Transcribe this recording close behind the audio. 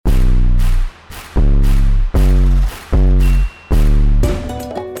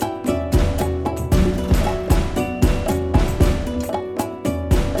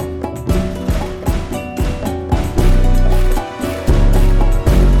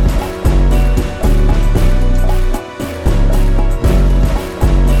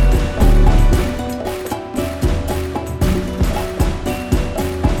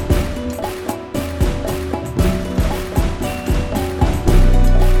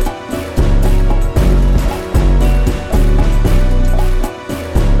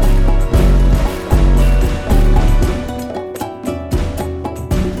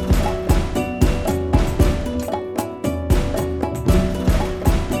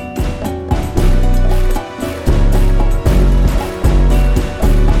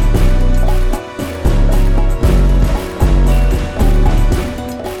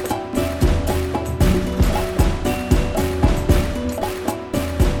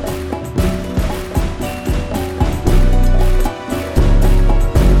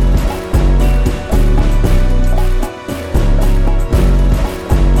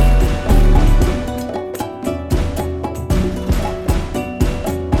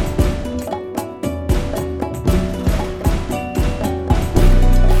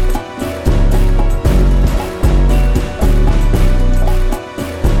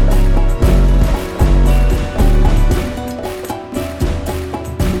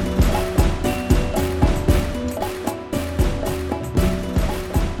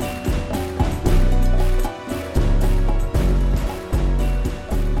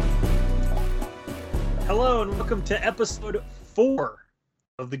to episode 4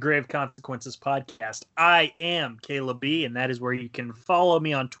 of the Grave Consequences podcast. I am Caleb B, and that is where you can follow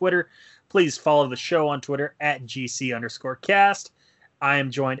me on Twitter. Please follow the show on Twitter at GC_cast. I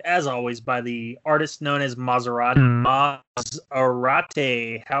am joined, as always, by the artist known as Maserati.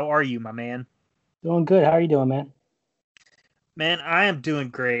 Maserati, how are you, my man? Doing good. How are you doing, man? Man, I am doing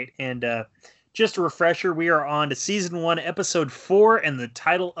great. And just a refresher, we are on to season 1, episode 4, and the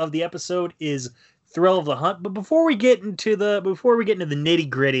title of the episode is Thrill of the Hunt. But before we get into the nitty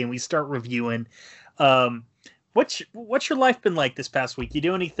gritty and we start reviewing, what's your life been like this past week? You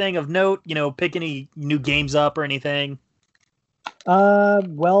do anything of note? You know, pick any new games up or anything?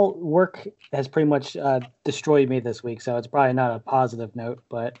 Well, work has pretty much destroyed me this week, so it's probably not a positive note.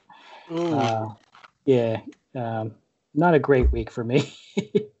 But not a great week for me.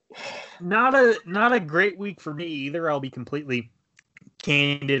 Not a great week for me either. I'll be completely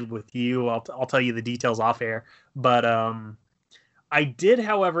candid with you. I'll tell you the details off air. But I did,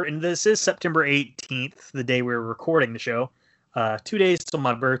 however, and this is September 18th, the day we're recording the show. 2 days till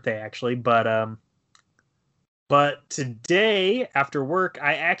my birthday, actually. But today, after work,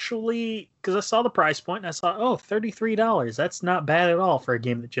 I actually, because I saw the price point, and I saw, $33. That's not bad at all for a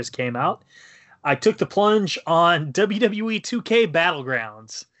game that just came out. I took the plunge on WWE 2K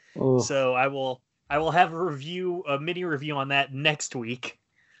Battlegrounds. Ooh. So I will have a mini review on that next week.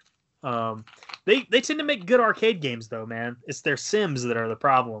 They tend to make good arcade games, though, man. It's their Sims that are the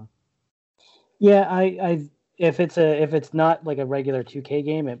problem. Yeah, if it's not like a regular 2K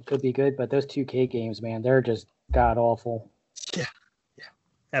game, it could be good. But those 2K games, man, they're just god awful. Yeah,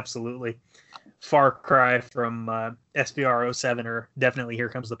 absolutely. Far Cry from SVR 07 or definitely Here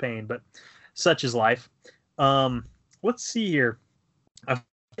Comes the Pain, but such is life. Let's see here.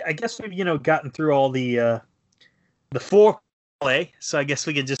 I guess we've gotten through all the foreplay, so I guess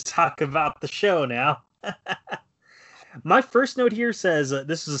we can just talk about the show now. My first note here says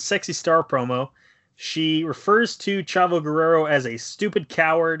this is a Sexy Star promo. She refers to Chavo Guerrero as a stupid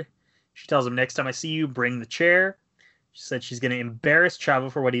coward. She tells him, next time I see you, bring the chair. She said she's going to embarrass Chavo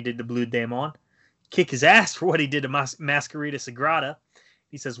for what he did to Blue Demon, kick his ass for what he did to Masquerita Sagrada.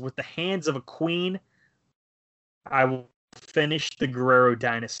 He says, with the hands of a queen, I will finish the Guerrero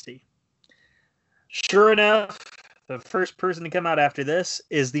dynasty. Sure enough, the first person to come out after this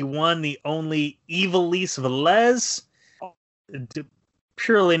is the one, the only Ivelisse Velez,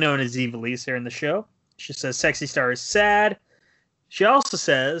 purely known as Ivelisse here in the show. She says Sexy Star is sad. She also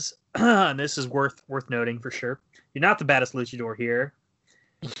says, and this is worth noting for sure, you're not the baddest luchador here.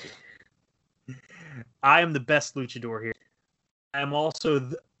 I am the best luchador here. I am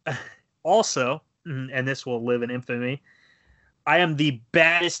also, and this will live in infamy, I am the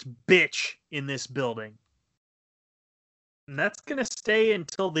baddest bitch in this building. And that's going to stay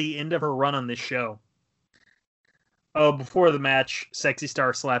until the end of her run on this show. Oh, before the match, Sexy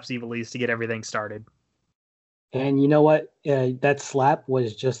Star slaps Ivelisse to get everything started. And you know what? That slap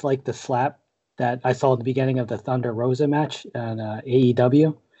was just like the slap that I saw at the beginning of the Thunder Rosa match on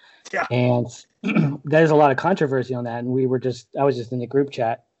AEW. Yeah. And there's a lot of controversy on that. And I was just in the group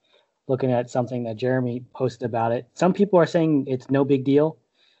chat looking at something that Jeremy posted about it. Some people are saying it's no big deal.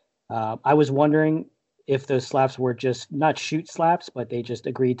 I was wondering if those slaps were just not shoot slaps, but they just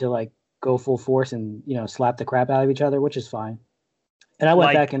agreed to like go full force and, slap the crap out of each other, which is fine. And I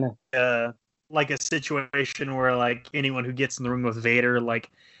went back in like a situation where like anyone who gets in the room with Vader,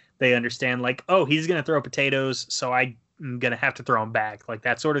 like they understand like, oh, he's going to throw potatoes, so I'm going to have to throw him back, like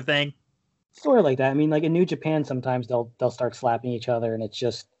that sort of thing. Sort of like that. I mean, like in New Japan, sometimes they'll start slapping each other, and it's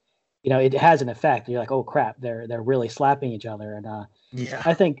just, it has an effect. You're like, oh crap, they're really slapping each other. And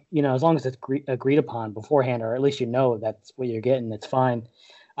I think, as long as it's agreed upon beforehand, or at least that's what you're getting, it's fine.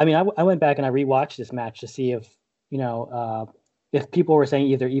 I mean, I went back and I rewatched this match to see if, if people were saying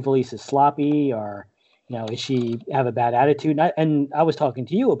either Ivelisse is sloppy or, is she have a bad attitude. And I was talking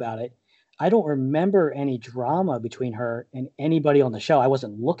to you about it. I don't remember any drama between her and anybody on the show. I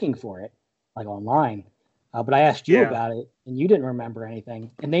wasn't looking for it, like online. But I asked you about it, and you didn't remember anything.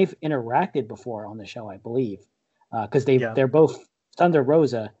 And they've interacted before on the show, I believe, because they're both. Thunder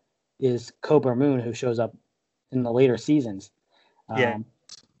Rosa is Cobra Moon, who shows up in the later seasons. I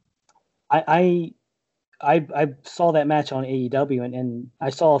saw that match on AEW, and I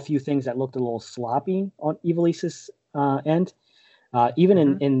saw a few things that looked a little sloppy on Ivelisse's end. Even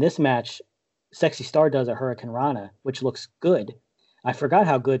in this match, Sexy Star does a Hurricane Rana, which looks good. I forgot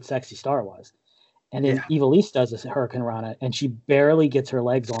how good Sexy Star was. And then Ivelisse does this Hurricane Rana, and she barely gets her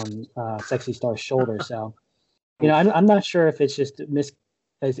legs on Sexy Star's shoulder. So, I'm not sure if it's just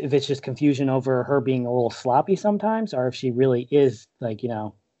if it's just confusion over her being a little sloppy sometimes, or if she really is like,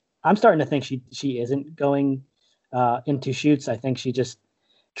 I'm starting to think she isn't going into shoots. I think she just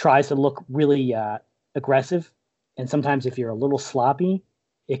tries to look really aggressive, and sometimes if you're a little sloppy,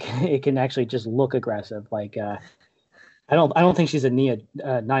 it can actually just look aggressive. Like I don't think she's a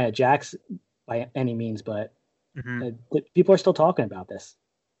Nia Jax by any means, but people are still talking about this.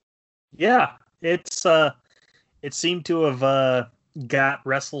 Yeah, it's it seemed to have got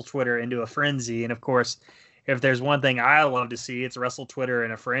Wrestle Twitter into a frenzy, and of course, if there's one thing I love to see, it's Wrestle Twitter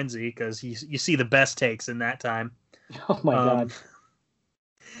in a frenzy because you see the best takes in that time. Oh my god.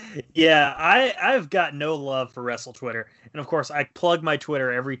 Yeah, I've got no love for Wrestle Twitter, and of course, I plug my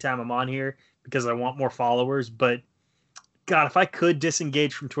Twitter every time I'm on here because I want more followers. But God, if I could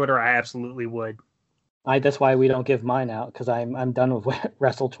disengage from Twitter, I absolutely would. That's why we don't give mine out because I'm done with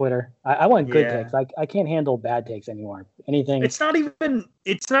Wrestle Twitter. I want good takes. I can't handle bad takes anymore. Anything. It's not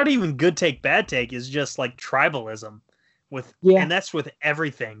even good take, bad take. It's just like tribalism and that's with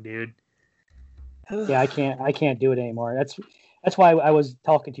everything, dude. Yeah, I can't do it anymore. That's why I was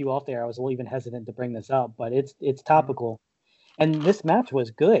talking to you off there. I was a little even hesitant to bring this up, but it's topical. And this match was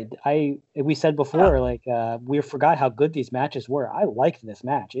good. We said before, we forgot how good these matches were. I liked this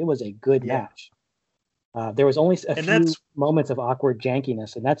match. It was a good match. There was only a few moments of awkward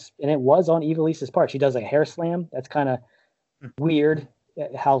jankiness, and it was on Ivalice's part. She does a hair slam. That's kind of weird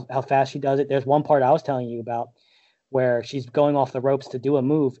how fast she does it. There's one part I was telling you about where she's going off the ropes to do a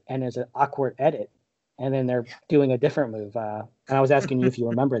move, and there's an awkward edit, and then they're doing a different move. And I was asking you if you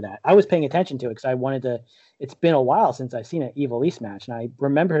remember that. I was paying attention to it because I wanted to. It's been a while since I've seen an Ivelisse match, and I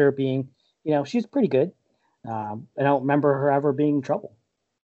remember her being, she's pretty good. I don't remember her ever being in trouble.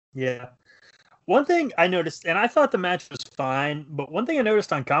 Yeah. One thing I noticed, and I thought the match was fine, but one thing I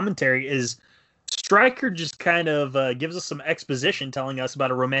noticed on commentary is Stryker just kind of gives us some exposition telling us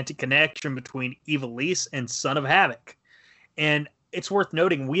about a romantic connection between Ivelisse and Son of Havoc. And it's worth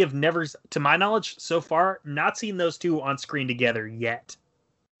noting, we have never, to my knowledge, so far, not seen those two on screen together yet.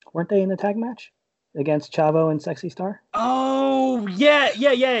 Weren't they in the tag match against Chavo and Sexy Star? Oh, yeah.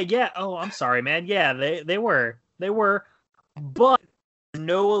 Oh, I'm sorry, man. Yeah, they were. But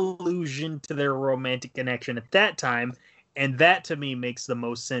no allusion to their romantic connection at that time, and that to me makes the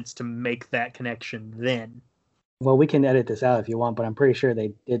most sense to make that connection then. Well, we can edit this out if you want, but I'm pretty sure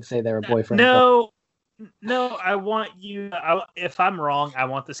they did say they were boyfriend. No, I want you. If I'm wrong, I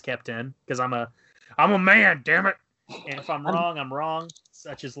want this kept in because I'm a man. Damn it! And if I'm wrong, I'm wrong.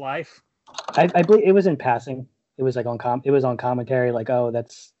 Such is life. I believe it was in passing. It was like it was on commentary, like, oh,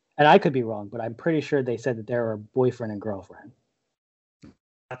 that's, and I could be wrong, but I'm pretty sure they said that they were boyfriend and girlfriend.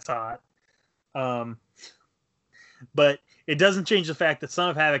 That's hot. But it doesn't change the fact that Son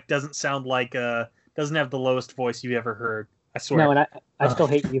of Havoc doesn't sound like doesn't have the lowest voice you've ever heard. I swear. No, and I still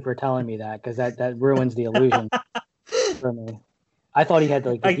hate you for telling me that because that ruins the illusion for me. I thought he had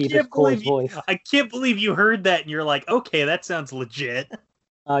like the deepest, coolest voice. I can't believe you heard that and you're like, okay, that sounds legit.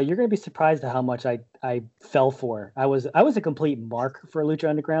 You're gonna be surprised at how much I fell for. I was a complete mark for Lucha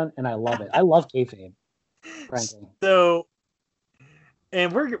Underground, and I love it. I love kayfabe, frankly. So.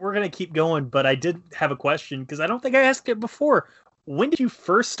 And we're going to keep going, but I did have a question because I don't think I asked it before. When did you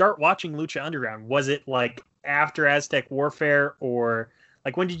first start watching Lucha Underground? Was it like after Aztec Warfare, or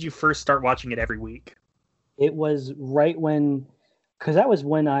like when did you first start watching it every week? It was right when, because that was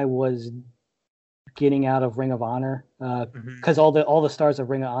when I was getting out of Ring of Honor. Because all the stars of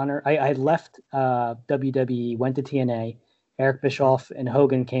Ring of Honor, I had left WWE, went to TNA. Eric Bischoff and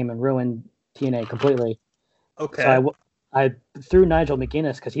Hogan came and ruined TNA completely. Okay. So I through Nigel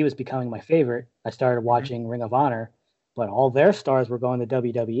McGuinness, because he was becoming my favorite, I started watching Ring of Honor, but all their stars were going to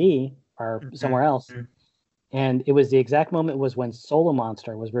WWE or somewhere else. And it was the exact moment was when Solo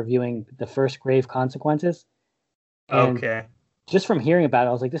Monster was reviewing the first Grave Consequences. And okay. Just from hearing about it,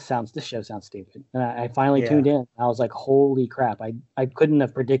 I was like, this show sounds stupid. And I finally tuned in. I was like, holy crap. I couldn't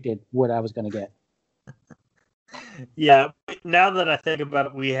have predicted what I was going to get. Yeah. Now that I think about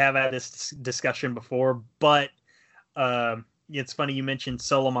it, we have had this discussion before, but it's funny you mentioned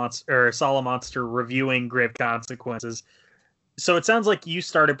Solo Monster reviewing Grave Consequences. So it sounds like you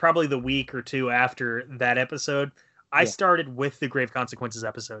started probably the week or two after that episode. I started with the Grave Consequences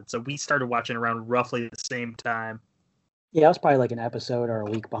episode, so we started watching around roughly the same time. Yeah, I was probably like an episode or a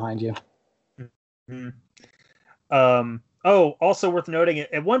week behind you. Also worth noting,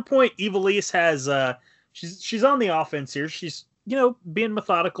 at one point, Ivelisse has she's on the offense here. She's being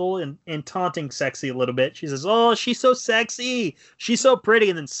methodical and taunting Sexy a little bit. She says, "Oh, she's so sexy. She's so pretty,"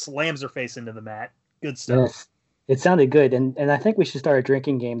 and then slams her face into the mat. Good stuff. Yes. It sounded good. And I think we should start a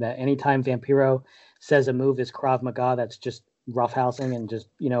drinking game that anytime Vampiro says a move is Krav Maga, that's just roughhousing and just,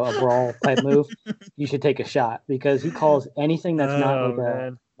 a brawl type move, you should take a shot because he calls anything that's not like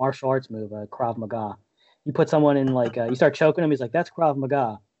a martial arts move a Krav Maga. you put someone in like you start choking him. He's like, that's Krav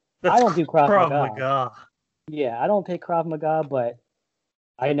Maga. That's I don't do Krav Maga. Maga. Yeah, I don't take Krav Maga, but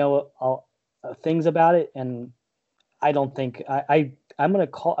I know all things about it, and I don't think I'm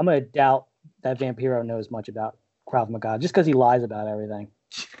gonna doubt that Vampiro knows much about Krav Maga just because he lies about everything.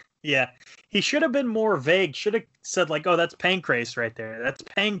 Yeah, he should have been more vague. Should have said like, "Oh, that's Pancrase right there. That's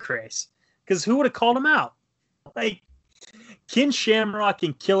Pancrase," because who would have called him out? Like Ken Shamrock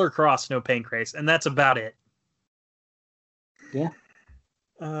and Killer Cross know Pancrase, and that's about it. Yeah.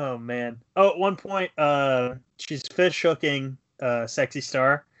 Oh man. Oh, at one point, she's fish hooking Sexy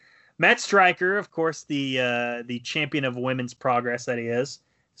Star. Matt Striker, of course, the champion of women's progress that he is,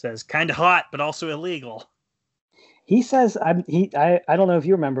 says kind of hot but also illegal. He says I don't know if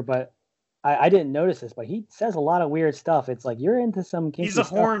you remember, but I didn't notice this, but he says a lot of weird stuff. It's like you're into some kinky He's a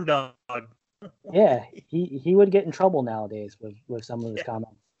stuff. horn dog. Yeah, he would get in trouble nowadays with some of his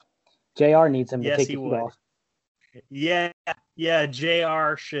comments. JR needs him to take the heat off. Yeah,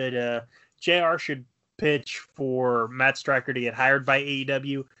 JR should pitch for Matt Striker to get hired by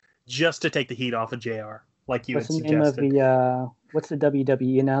AEW just to take the heat off of JR, like you had suggested. What's the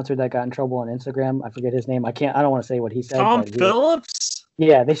WWE announcer that got in trouble on Instagram? I forget his name. I don't want to say what he said. Tom Phillips?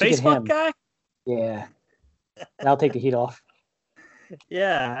 Yeah, they should Facebook get him. Guy? Yeah. That'll take the heat off.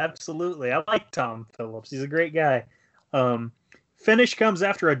 Yeah, absolutely. I like Tom Phillips. He's a great guy. Finish comes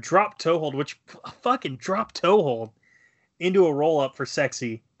after a drop toe hold, which a fucking drop toe hold into a roll up for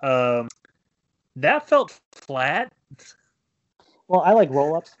Sexy. That felt flat. Well, I like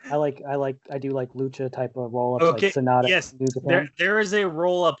roll ups. I do like lucha type of roll ups, okay. Like Sonata. Yes, there is a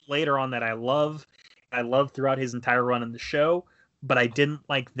roll up later on that I love. I love throughout his entire run in the show, but I didn't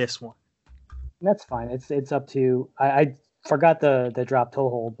like this one. That's fine. It's up to I forgot the drop toe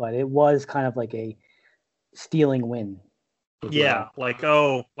hold, but it was kind of like a stealing win. Yeah, like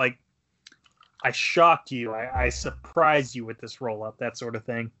I shocked you. I surprised you with this roll up, that sort of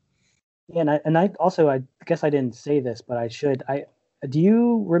thing. Yeah, and I also I guess I didn't say this, but I should. Do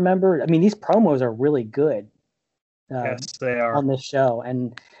you remember? I mean, these promos are really good. Yes, they are on this show,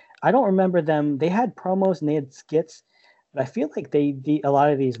 and I don't remember them. They had promos and they had skits, but I feel like a lot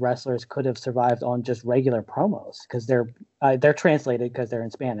of these wrestlers could have survived on just regular promos because they're translated because they're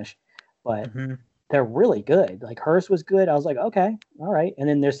in Spanish, but they're really good. Like hers was good. I was like, okay, all right. And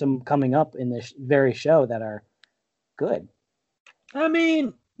then there's some coming up in this very show that are good. I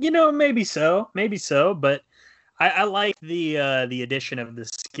mean, maybe so, but I like the addition of the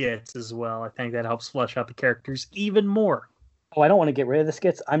skits as well. I think that helps flesh out the characters even more. Oh, I don't want to get rid of the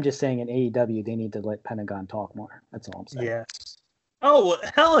skits. I'm just saying in AEW, they need to let Pentagon talk more. That's all I'm saying. Yes. Oh,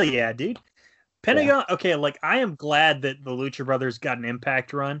 hell yeah, dude. Pentagon, yeah. Okay, like, I am glad that the Lucha Brothers got an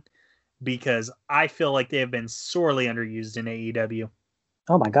Impact run because I feel like they have been sorely underused in AEW.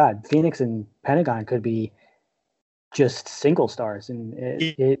 Oh, my God. Phoenix and Pentagon could be just single stars. And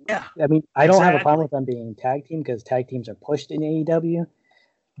yeah. I mean, I don't have a problem with them being tag team because tag teams are pushed in AEW.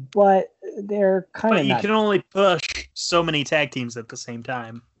 But they're kind of. But you can only push so many tag teams at the same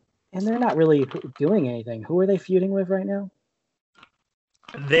time. And they're not really doing anything. Who are they feuding with right now?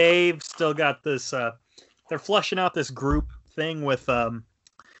 They've still got this. They're flushing out this group thing with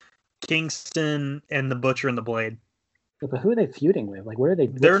Kingston and the Butcher and the Blade. Yeah, but who are they feuding with? Like, where are they?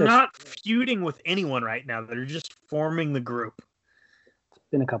 They're not feuding with anyone right now. They're just forming the group. It's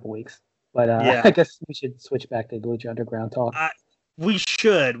been a couple weeks, but yeah. I guess we should switch back to Lucha Underground talk. We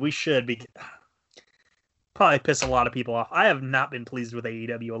should because probably piss a lot of people off. I have not been pleased with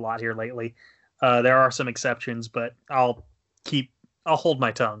AEW a lot here lately. There are some exceptions, but I'll hold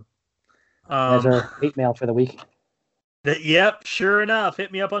my tongue. There's our hate mail for the week. Yep, sure enough.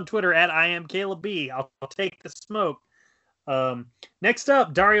 Hit me up on Twitter at I am Caleb B. I'll take the smoke. Next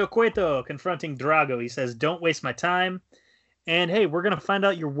up, Dario Cueto confronting Drago. He says, "Don't waste my time." And hey, we're going to find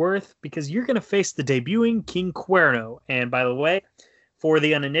out your worth because you're going to face the debuting King Cuerno. And by the way, for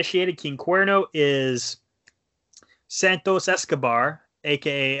the uninitiated, King Cuerno is Santos Escobar,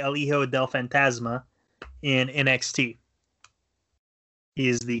 a.k.a. El Hijo del Fantasma, in NXT. He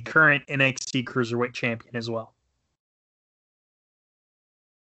is the current NXT Cruiserweight Champion as well.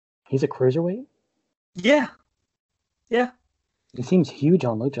 He's a Cruiserweight? Yeah. Yeah. He seems huge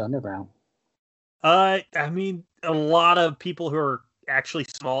on Lucha Underground. I mean, a lot of people who are actually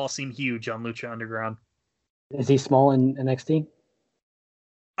small seem huge on Lucha Underground. Is he small in NXT?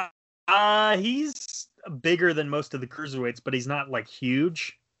 He's bigger than most of the cruiserweights, but he's not like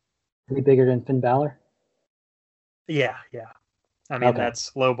huge. Is he bigger than Finn Balor? Yeah. I mean,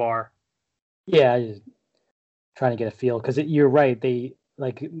 that's low bar. Yeah, I just trying to get a feel because you're right. They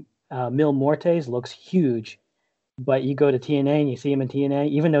like Mil Muertes looks huge, but you go to TNA and you see him in TNA,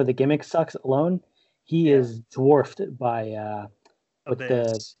 even though the gimmick sucks alone, he is dwarfed by with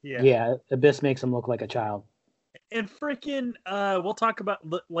Abyss. Abyss makes him look like a child. And freaking, we'll talk about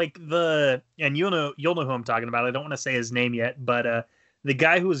like and you'll know who I'm talking about. I don't want to say his name yet, but the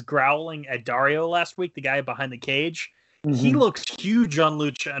guy who was growling at Dario last week, the guy behind the cage, he looks huge on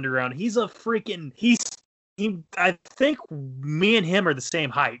Lucha Underground. He's a freaking I think me and him are the same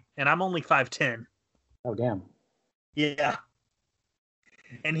height, and I'm only 5'10". Oh damn. Yeah.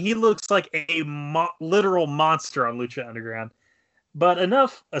 And he looks like a literal monster on Lucha Underground. But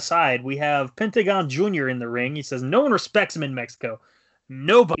enough aside, we have Pentagon Jr. in the ring. He says, no one respects him in Mexico.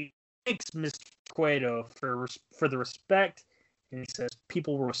 Nobody thanks Mr. Cueto for the respect. And he says,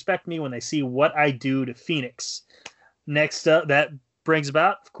 people will respect me when they see what I do to Phoenix. Next up, that brings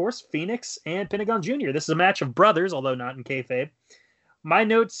about, of course, Phoenix and Pentagon Jr. This is a match of brothers, although not in kayfabe. My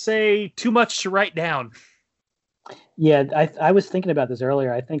notes say too much to write down. Yeah, I was thinking about this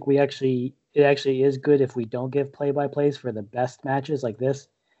earlier. I think it actually is good if we don't give play-by-plays for the best matches like this,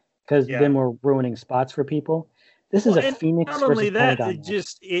 because then we're ruining spots for people. This is a Phoenix versus only that,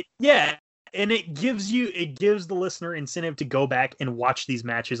 Pentagon and it gives the listener incentive to go back and watch these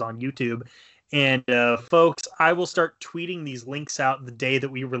matches on YouTube. And folks, I will start tweeting these links out the day that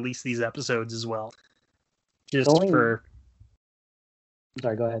we release these episodes as well. Sorry,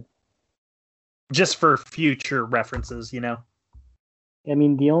 go ahead. Just for future references, you know? I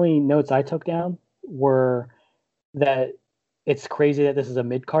mean, the only notes I took down were that it's crazy that this is a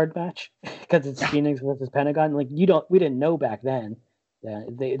mid-card match because it's Phoenix versus Pentagon. Like, we didn't know back then.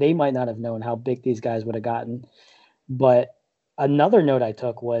 They might not have known how big these guys would have gotten. But another note I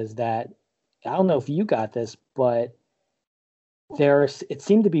took was that, I don't know if you got this, but it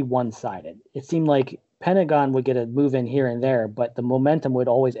seemed to be one-sided. It seemed like Pentagon would get a move in here and there, but the momentum would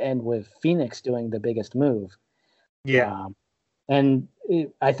always end with Phoenix doing the biggest move. Yeah.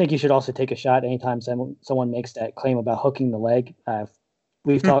 I think you should also take a shot anytime someone makes that claim about hooking the leg. I've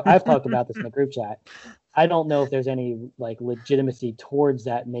talked about this in the group chat. I don't know if there's any like legitimacy towards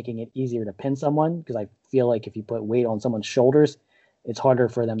that making it easier to pin someone, because I feel like if you put weight on someone's shoulders, it's harder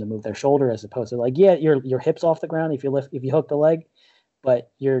for them to move their shoulder, as opposed to like, your hips off the ground if you hook the leg,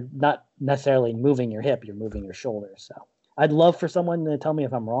 but you're not necessarily moving your hip, you're moving your shoulder. So I'd love for someone to tell me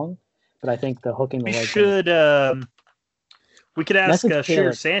if I'm wrong, but I think the hooking the leg. We could ask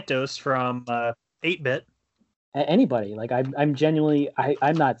Shir Santos from 8-Bit. Anybody. Like, I'm genuinely,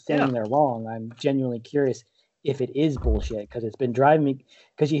 I'm not saying they're wrong. I'm genuinely curious if it is bullshit, because it's been driving me.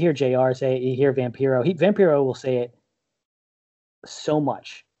 Because you hear JR say it, you hear Vampiro. Vampiro will say it so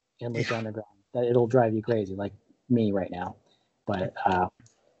much in Lucha Underground that it'll drive you crazy, like me right now. But I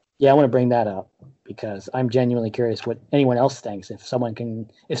want to bring that up because I'm genuinely curious what anyone else thinks. If someone's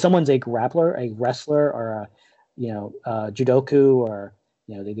a grappler, a wrestler, or a judoku, or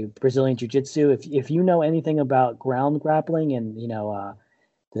they do Brazilian jiu-jitsu. If you know anything about ground grappling and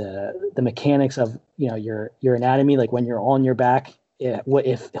the mechanics of your anatomy, like when you're on your back, what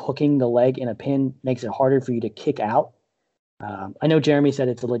if hooking the leg in a pin makes it harder for you to kick out? I know Jeremy said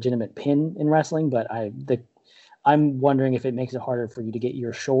it's a legitimate pin in wrestling, but I'm wondering if it makes it harder for you to get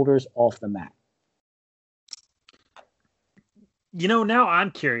your shoulders off the mat. Now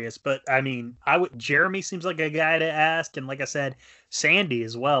I'm curious, but I mean, Jeremy seems like a guy to ask, and like I said, Sandy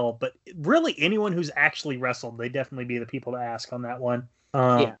as well. But really, anyone who's actually wrestled, they definitely be the people to ask on that one.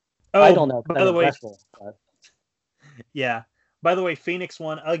 I don't know. By the way, yeah. By the way, Phoenix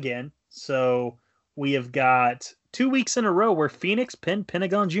won again, so we have got 2 weeks in a row where Phoenix pinned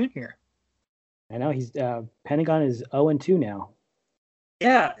Pentagon Jr. I know he's Pentagon is 0-2 now.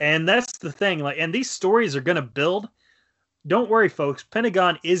 Yeah, and that's the thing. Like, and these stories are gonna build. Don't worry, folks.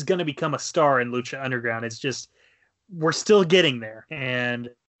 Pentagon is going to become a star in Lucha Underground. It's just, we're still getting there. And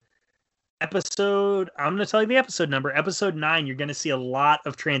I'm going to tell you the episode number. Episode 9, you're going to see a lot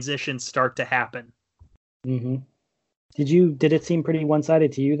of transitions start to happen. Mm-hmm. Did it seem pretty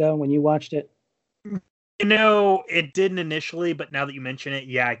one-sided to you, though, when you watched it? It didn't initially, but now that you mention it,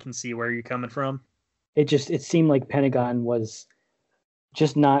 yeah, I can see where you're coming from. It seemed like Pentagon was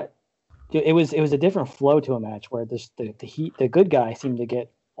just not... It was a different flow to a match where the good guy seemed to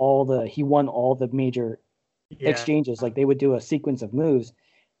get he won all the major exchanges. Like, they would do a sequence of moves.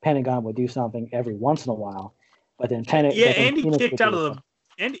 Pentagon would do something every once in a while, but then Andy kicked out of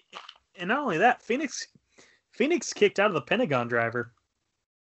and not only that, Phoenix kicked out of the Pentagon driver.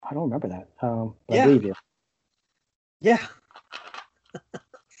 I don't remember that. But I believe you. Yeah.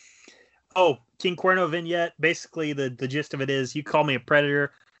 Oh, King Cuerno vignette. Basically, the gist of it is, you call me a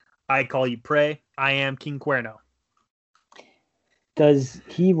predator, I call you prey. I am King Cuerno. Does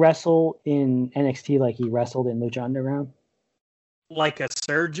he wrestle in NXT like he wrestled in Lucha Underground? Like a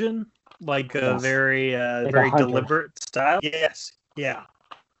surgeon? like a very like very a hunter. deliberate style. Yes, yeah.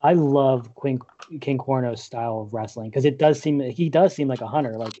 I love King Cuerno's style of wrestling because he does seem like a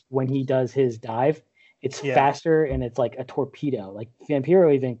hunter. Like when he does his dive, it's faster and it's like a torpedo. Like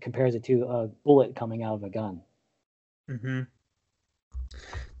Vampiro even compares it to a bullet coming out of a gun. Mm-hmm.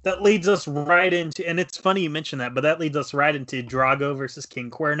 That leads us right into, and it's funny you mentioned that, but that leads us right into Drago versus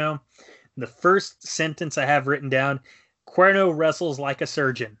King Cuerno. The first sentence I have written down: Cuerno wrestles like a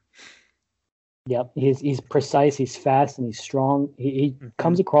surgeon. Yep, he's precise, he's fast, and he's strong. He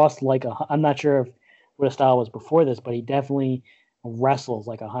comes across like I'm not sure what his style was before this, but he definitely wrestles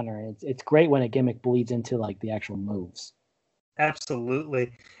like a hunter. It's great when a gimmick bleeds into like the actual moves.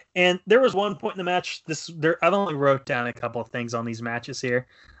 Absolutely. And there was one point in the match. I've only wrote down a couple of things on these matches here.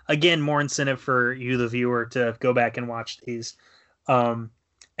 Again, more incentive for you, the viewer, to go back and watch these.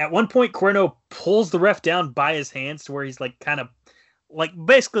 At one point, Cuerno pulls the ref down by his hands to where he's like kind of like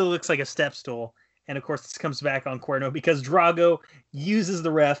basically looks like a step stool. And of course, this comes back on Cuerno because Drago uses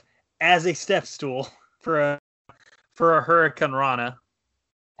the ref as a step stool for a Hurricane Rana.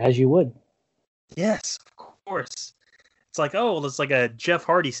 As you would. Yes, of course. It's like, oh, well, it's like a Jeff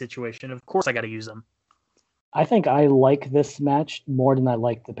Hardy situation. Of course I got to use them. I think I like this match more than I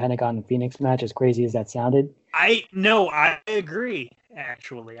like the Pentagon and Phoenix match, as crazy as that sounded. I agree,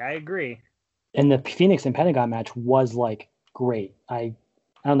 actually. I agree. And the Phoenix and Pentagon match was, like, great. I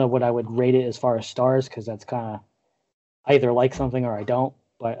don't know what I would rate it as far as stars, because that's kind of, I either like something or I don't,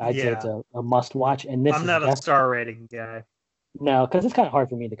 but I'd say it's a must-watch. And this I'm not a star rating guy. No, because it's kind of hard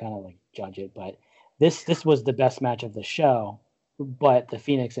for me to kind of, like, judge it, but this was the best match of the show, but the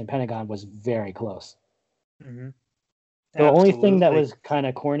Phoenix and Pentagon was very close. Mm-hmm. The only thing that was kind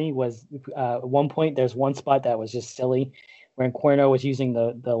of corny was at one point there's one spot that was just silly when Cuerno was using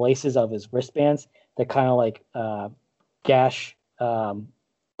the laces of his wristbands to kind of like gash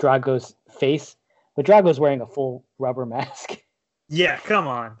Drago's face, but Drago's wearing a full rubber mask. Yeah, come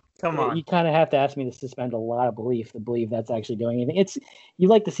on. You kind of have to ask me to suspend a lot of belief to believe that's actually doing anything. You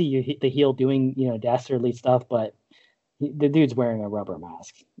like to see the heel doing dastardly stuff, but the dude's wearing a rubber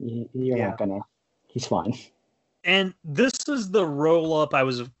mask. You're not gonna. He's fine. And this is the roll-up I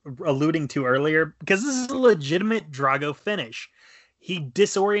was alluding to earlier, because this is a legitimate Drago finish. He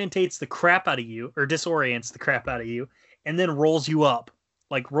disorients the crap out of you, and then rolls you up.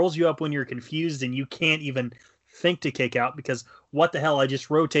 Like, rolls you up when you're confused and you can't even think to kick out, because what the hell, I just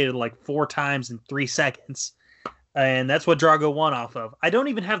rotated like 4 times in 3 seconds. And that's what Drago won off of. I don't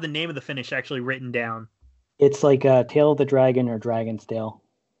even have the name of the finish actually written down. It's like Tail of the Dragon or Dragon's Tail.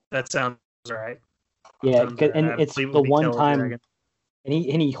 That sounds right. Yeah, and it's the one time, and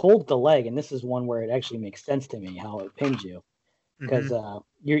he holds the leg, and this is one where it actually makes sense to me how it pins you, because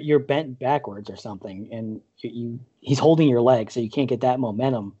you're bent backwards or something, and he's holding your leg, so you can't get that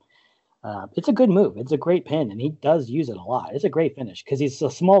momentum. It's a good move. It's a great pin, and he does use it a lot. It's a great finish because he's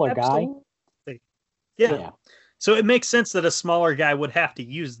a smaller guy. Yeah. So it makes sense that a smaller guy would have to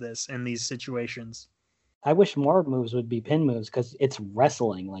use this in these situations. I wish more moves would be pin moves because it's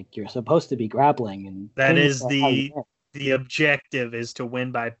wrestling. Like, you're supposed to be grappling, and that is the objective is to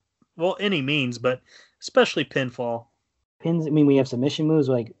win by any means, but especially pinfall. Pins. I mean, we have submission moves.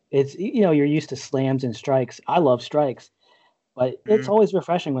 Like, it's you're used to slams and strikes. I love strikes, but it's always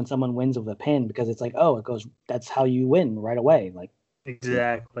refreshing when someone wins with a pin because it's like, oh, it goes. That's how you win right away. Like,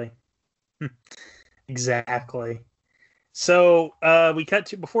 exactly. Exactly. So we cut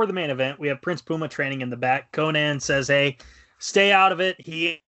to before the main event. We have Prince Puma training in the back. Konnan says, hey, stay out of it. He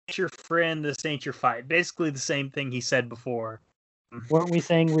ain't your friend. This ain't your fight. Basically the same thing he said before. Weren't we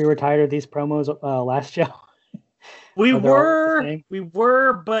saying we were tired of these promos last show? We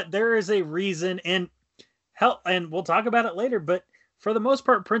were, but there is a reason. And we'll talk about it later. But for the most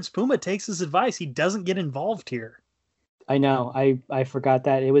part, Prince Puma takes his advice. He doesn't get involved here. I know. I forgot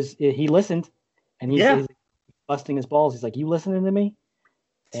that. He listened. And he's busting his balls. He's like, you listening to me?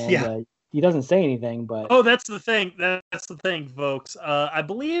 And he doesn't say anything, but... Oh, that's the thing. That's the thing, folks. I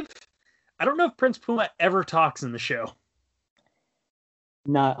don't know if Prince Puma ever talks in the show.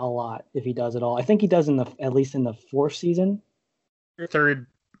 Not a lot, if he does at all. I think he does at least in the 4th season. Or 3rd,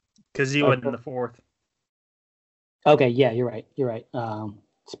 because he wasn't in the 4th. Okay, yeah, you're right.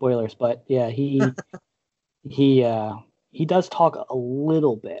 Spoilers, but yeah, he does talk a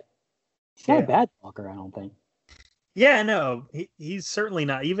little bit. He's not a bad talker, I don't think. Yeah, no, he's certainly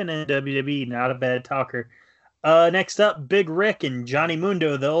not. Even in WWE, not a bad talker. Next up, Big Rick and Johnny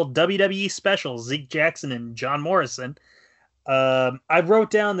Mundo, the old WWE specials, Zeke Jackson and John Morrison. I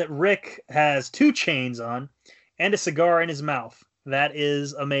wrote down that Rick has 2 chains on and a cigar in his mouth. That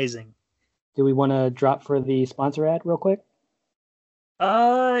is amazing. Do we want to drop for the sponsor ad real quick?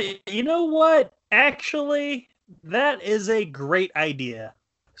 You know what? Actually, that is a great idea.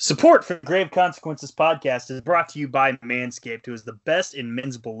 Support for the Grave Consequences podcast is brought to you by Manscaped, who is the best in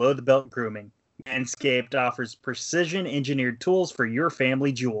men's below-the-belt grooming. Manscaped offers precision-engineered tools for your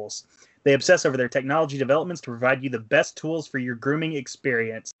family jewels. They obsess over their technology developments to provide you the best tools for your grooming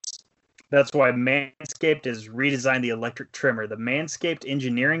experience. That's why Manscaped has redesigned the electric trimmer. The Manscaped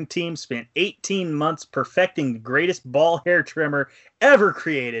engineering team spent 18 months perfecting the greatest ball hair trimmer ever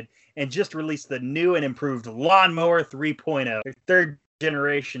created and just released the new and improved Lawnmower 3.0. Their third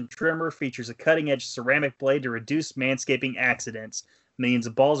generation trimmer features a cutting-edge ceramic blade to reduce manscaping accidents. Millions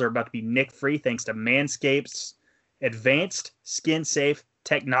of balls are about to be nick-free thanks to Manscaped's advanced skin-safe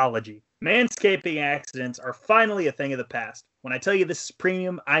technology. Manscaping accidents are finally a thing of the past. When I tell you this is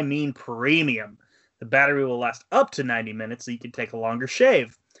premium, I mean premium. The battery will last up to 90 minutes so you can take a longer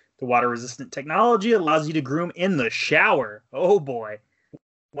shave. The water-resistant technology allows you to groom in the shower. Oh boy.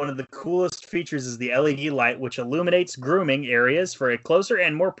 One of the coolest features is the LED light, which illuminates grooming areas for a closer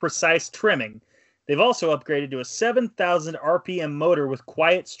and more precise trimming. They've also upgraded to a 7,000 RPM motor with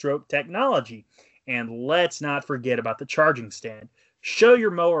quiet stroke technology. And let's not forget about the charging stand. Show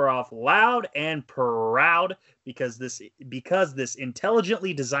your mower off loud and proud because this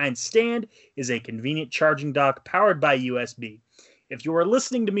intelligently designed stand is a convenient charging dock powered by USB. If you are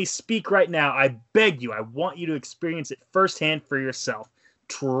listening to me speak right now, I beg you, I want you to experience it firsthand for yourself.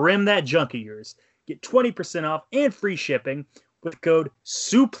 Trim that junk of yours. Get 20% off and free shipping with code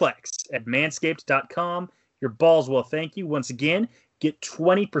SUPLEX at manscaped.com. Your balls will thank you. Once again, get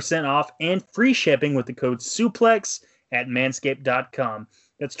 20% off and free shipping with the code SUPLEX at manscaped.com.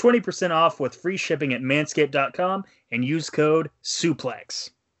 That's 20% off with free shipping at manscaped.com and use code SUPLEX.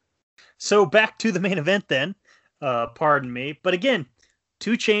 So back to the main event then. Pardon me. But again,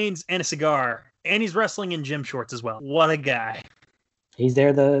 2 chains and a cigar. And he's wrestling in gym shorts as well. What a guy. He's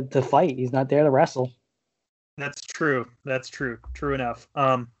there to fight. He's not there to wrestle. That's true. That's true. True enough.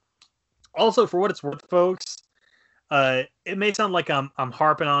 Also, for what it's worth, folks, it may sound like I'm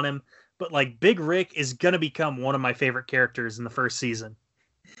harping on him, but like Big Rick is gonna become one of my favorite characters in the first season.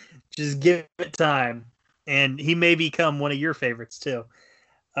 Just give it time, and he may become one of your favorites too.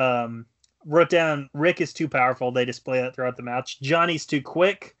 Wrote down Rick is too powerful. They display that throughout the match. Johnny's too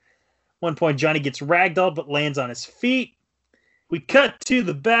quick. One point, Johnny gets ragdolled but lands on his feet. We cut to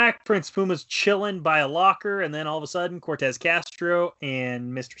the back. Prince Puma's chilling by a locker, and then all of a sudden, Cortez Castro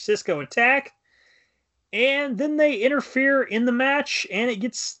and Mr. Cisco attack. And then they interfere in the match, and it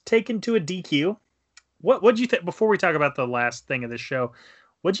gets taken to a DQ. What'd you think, before we talk about the last thing of this show,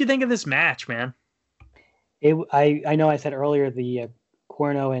 what'd you think of this match, man? I know I said earlier the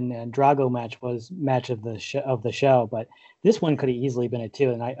Cuerno and Drago match was match of the show, but this one could have easily been it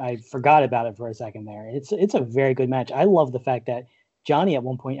too, and I forgot about it for a second there. It's a very good match. I love the fact that Johnny at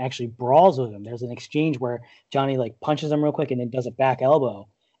one point actually brawls with him. There's an exchange where Johnny like punches him real quick and then does a back elbow,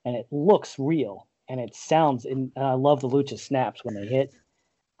 and it looks real. And it sounds, and I love the lucha snaps when they hit.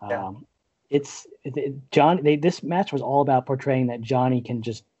 Yeah. This match was all about portraying that Johnny can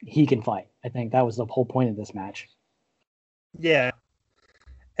fight. I think that was the whole point of this match. Yeah,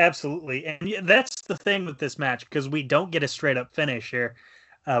 absolutely. And that's the thing with this match, because we don't get a straight up finish here.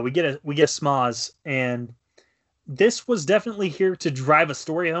 We get a smoz, and this was definitely here to drive a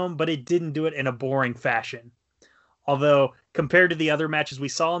story home, but it didn't do it in a boring fashion. Although, compared to the other matches we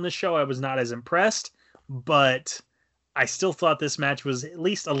saw on this show, I was not as impressed, but I still thought this match was at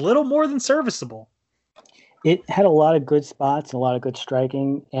least a little more than serviceable. It had a lot of good spots and a lot of good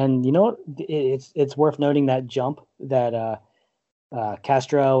striking. And you know what? It's worth noting that jump that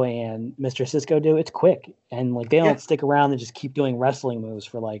Castro and Mr. Cisco do. It's quick. And like they don't stick around and just keep doing wrestling moves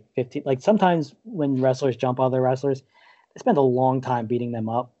for like 15. Like sometimes when wrestlers jump other wrestlers, they spend a long time beating them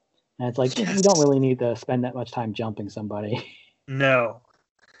up. And it's like, you don't really need to spend that much time jumping somebody. No,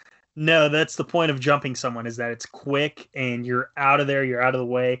 that's the point of jumping someone, is that it's quick and you're out of there, you're out of the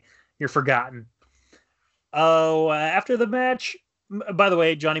way, you're forgotten. After the match, by the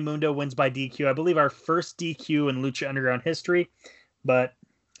way, Johnny Mundo wins by DQ. I believe our first DQ in Lucha Underground history, but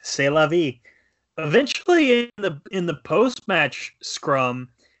c'est la vie. Eventually, in the post-match scrum,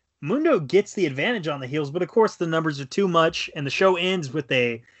 Mundo gets the advantage on the heels, but of course the numbers are too much, and the show ends with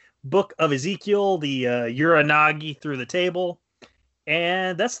a Book of Ezekiel, the Uranagi through the table.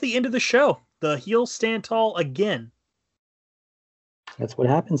 And that's the end of the show. The heels stand tall again. That's what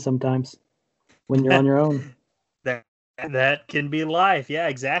happens sometimes when you're on your own. That can be life. Yeah,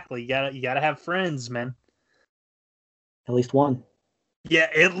 exactly. You gotta have friends, man. At least one. Yeah,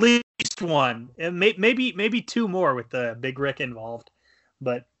 at least one. And maybe 2 more with the Big Rick involved.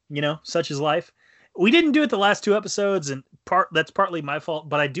 But, such is life. we didn't do it the last 2 episodes, and that's partly my fault.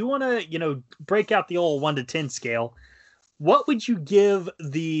 But I do want to, break out the old 1 to 10 scale. What would you give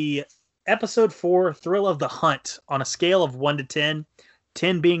the episode 4 Thrill of the Hunt on a scale of 1 to 10?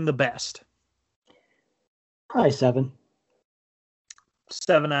 10 being the best. Probably 7.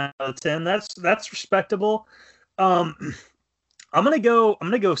 7 out of 10. That's respectable. I'm gonna go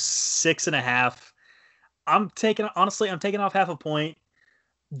 6.5. I'm taking off half a point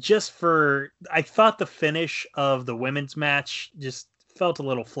just for I thought the finish of the women's match just felt a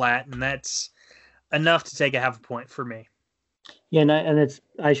little flat, and that's enough to take a half a point for me. Yeah, and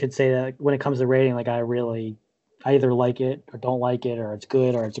I should say that when it comes to rating, like I either like it or don't like it, or it's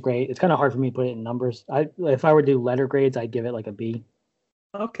good or it's great. It's kind of hard for me to put it in numbers. If I were to do letter grades, I'd give it like a B.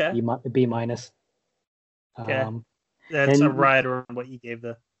 Okay. B minus. Okay. That's right around what you gave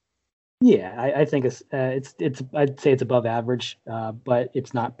the. Yeah, I think it's I'd say it's above average, but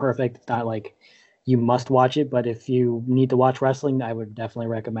it's not perfect. It's not like you must watch it, but if you need to watch wrestling, I would definitely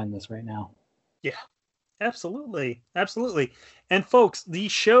recommend this right now. Yeah, absolutely. Absolutely. And folks,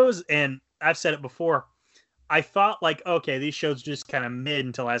 these shows, and I've said it before, I thought like, okay, these shows just kind of mid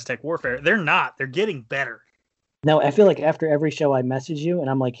until Aztec Warfare. They're not. They're getting better. No, I feel like after every show I message you and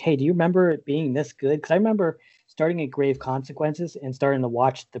I'm like, hey, do you remember it being this good? Because I remember starting at Grave Consequences and starting to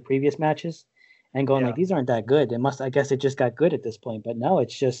watch the previous matches and going like, these aren't that good. I guess it just got good at this point. But no, I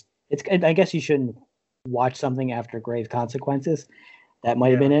guess you shouldn't watch something after Grave Consequences. That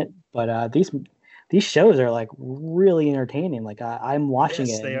might have been it. But these shows are like really entertaining. Like I'm watching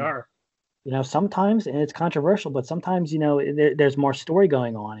it. Yes, they are. Sometimes, and it's controversial, but sometimes, there's more story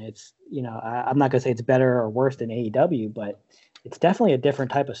going on. It's, I'm not going to say it's better or worse than AEW, but it's definitely a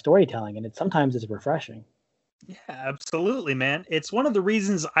different type of storytelling, and sometimes it's refreshing. Yeah, absolutely, man. It's one of the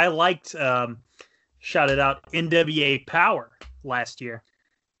reasons I liked, shout it out, NWA Power last year,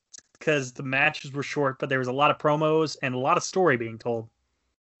 because the matches were short, but there was a lot of promos and a lot of story being told.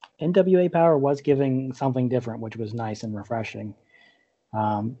 NWA Power was giving something different, which was nice and refreshing.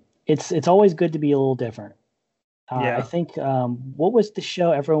 It's always good to be a little different. I think what was the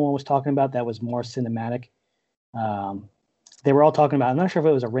show everyone was talking about that was more cinematic? They were all talking about. I'm not sure if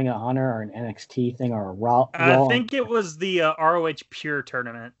it was a Ring of Honor or an NXT thing or a Raw. I think it was the ROH Pure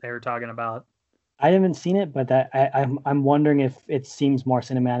tournament they were talking about. I haven't seen it, but I'm wondering if it seems more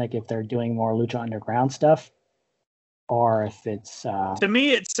cinematic if they're doing more Lucha Underground stuff, or if it's. To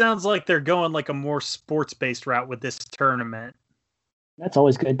me, it sounds like they're going like a more sports-based route with this tournament. That's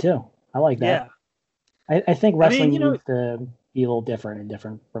always good too. I like that. Yeah. I think wrestling needs to be a little different in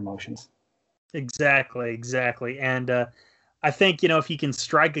different promotions. Exactly. And I think, if you can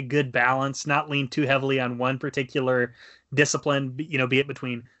strike a good balance, not lean too heavily on one particular discipline, be it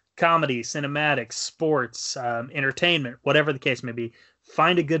between comedy, cinematics, sports, entertainment, whatever the case may be,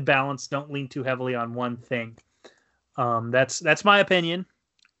 find a good balance. Don't lean too heavily on one thing. That's my opinion.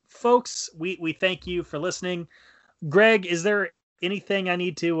 Folks, we thank you for listening. Greg, is there anything I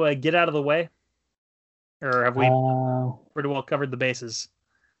need to get out of the way, or have we pretty well covered the bases?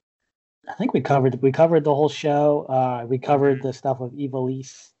 I think we covered the whole show. We covered the stuff with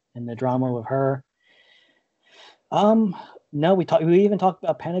Ivelisse and the drama with her. No, we even talked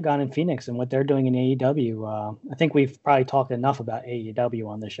about Pentagon and Phoenix and what they're doing in AEW. I think we've probably talked enough about AEW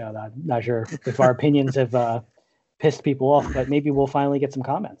on the show that I'm not sure if our opinions have pissed people off, but maybe we'll finally get some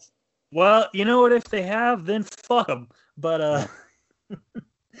comments. Well, you know what? If they have, then fuck them. But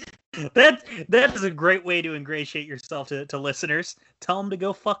that is a great way to ingratiate yourself to listeners. Tell them to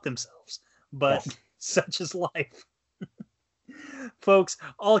go fuck themselves. But such is life. Folks,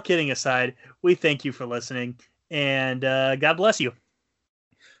 all kidding aside, we thank you for listening, and God bless you.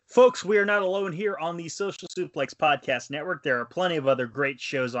 Folks, we are not alone here on the Social Suplex Podcast Network. There are plenty of other great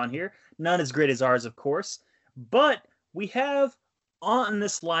shows on here. None as great as ours, of course. But we have on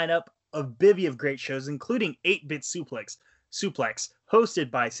this lineup a bevy of great shows, including 8-Bit Suplex, hosted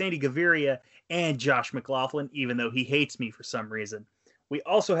by Sandy Gaviria and Josh McLaughlin, even though he hates me for some reason. We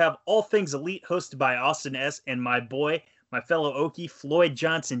also have All Things Elite, hosted by Austin S. and my boy, my fellow Okie, Floyd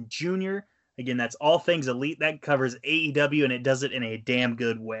Johnson Jr. Again, that's All Things Elite. That covers AEW, and it does it in a damn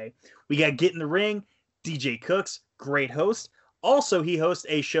good way. We got Get in the Ring, DJ Cooks, great host. Also, he hosts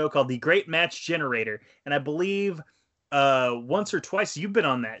a show called The Great Match Generator, and I believe once or twice you've been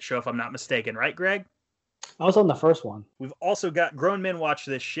on that show, if I'm not mistaken, right, Greg? I was on the first one. We've also got Grown Men Watch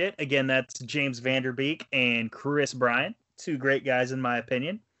This Shit. Again, that's James Vanderbeek and Chris Bryan. Two great guys, in my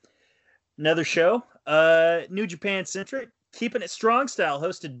opinion. Another show, New Japan Centric, Keeping It Strong Style,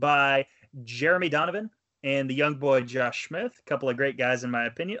 hosted by Jeremy Donovan and the young boy Josh Smith. A couple of great guys, in my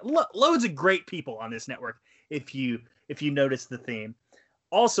opinion. Loads of great people on this network, if you notice the theme.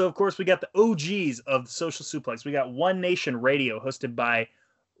 Also, of course, we got the OGs of Social Suplex. We got One Nation Radio, hosted by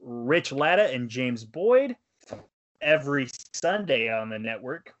Rich Latta and James Boyd, every Sunday on the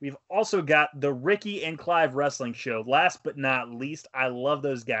network. We've also got the Ricky and Clive Wrestling Show. Last but not least, I love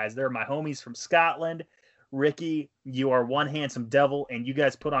those guys. They're my homies from Scotland. Ricky, you are one handsome devil, and you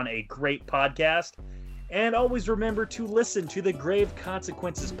guys put on a great podcast. And always remember to listen to the Grave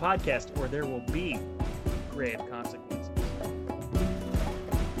Consequences podcast, or there will be grave consequences.